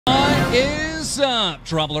up,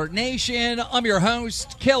 Trouble Alert Nation? I'm your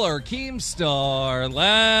host, Killer Keemstar.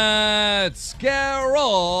 Let's get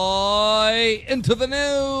right into the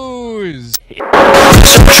news.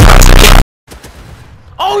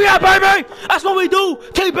 Oh yeah, baby! That's what we do!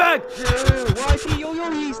 Teabag! Why is he?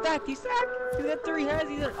 Yo, he's stacked, he's at 3 heads,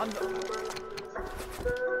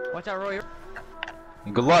 Watch out, Roy.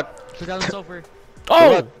 Good luck. 2,000 sulfur.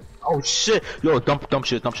 Oh! Oh shit! Yo, dump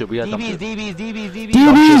shit. We had dump shit.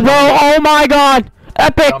 DBs, bro! Oh my god!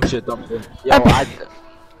 Epic! Dump shit. Yo, Epic!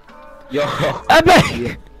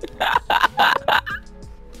 Epic!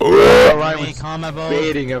 Alright, we're Combo.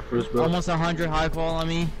 baiting at first, bro. Almost 100 high fall on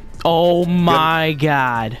me. Oh my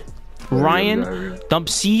god. Ryan, dump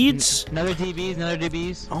seeds? Another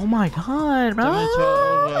DBs. Oh my god, bro.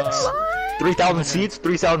 3,000 seats.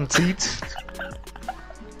 3,000 seats.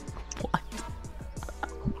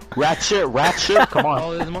 Rat shit. Come on.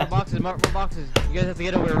 Oh, there's more boxes. You guys have to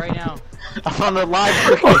get over it right now. I'm on the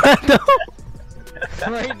live.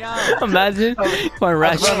 Right now. Imagine my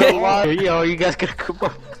rat shit. Yo, you guys gotta come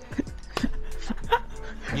up.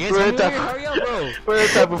 You guys hurry up, bro. We're a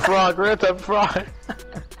type of frog.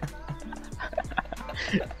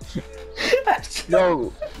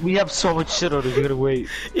 Yo, we have so much shit on this. You gotta wait.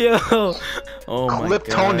 Yo. Oh my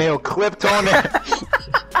god. Clip toenail.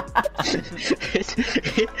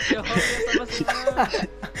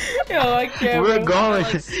 Yo, I can't. We're going.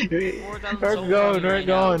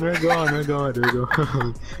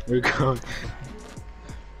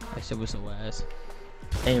 That shit was so ass.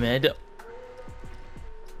 Hey man.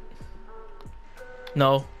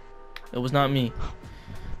 No, it was not me.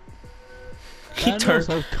 He turned.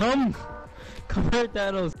 So come here,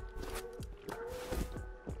 Thanos.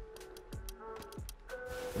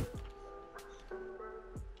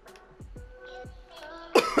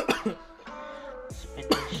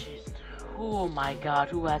 Oh my god,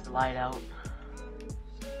 who has the light out?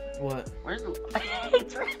 What? Where's the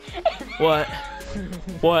What?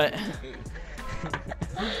 What?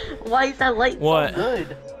 Why is that light What? so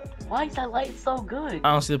good? Why is that light so good?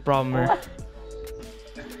 I don't see the problem here. What?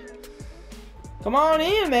 Come on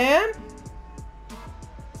in, man.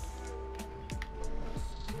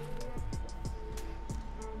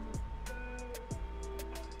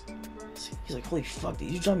 He's like, holy fuck, did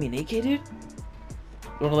you draw me naked, dude? You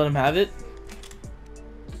wanna let him have it?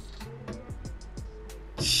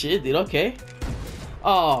 Shit, dude, okay.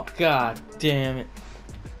 Oh, god damn it.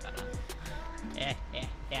 Yeah.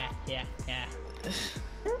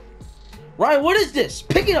 Ryan, what is this?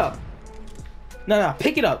 Pick it up. No,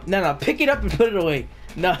 pick it up. No, pick it up and put it away.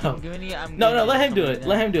 No. No, let him do it.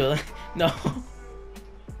 No.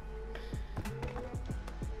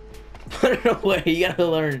 Put it away. You gotta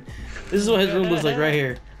learn. This is what his room looks like right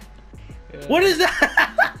here. What is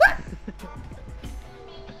that?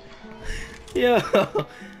 Yo.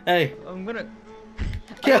 Hey. I'm gonna.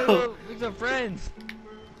 Yo. Make some friends.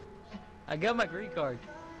 I got my green card.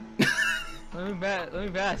 Let me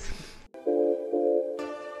pass.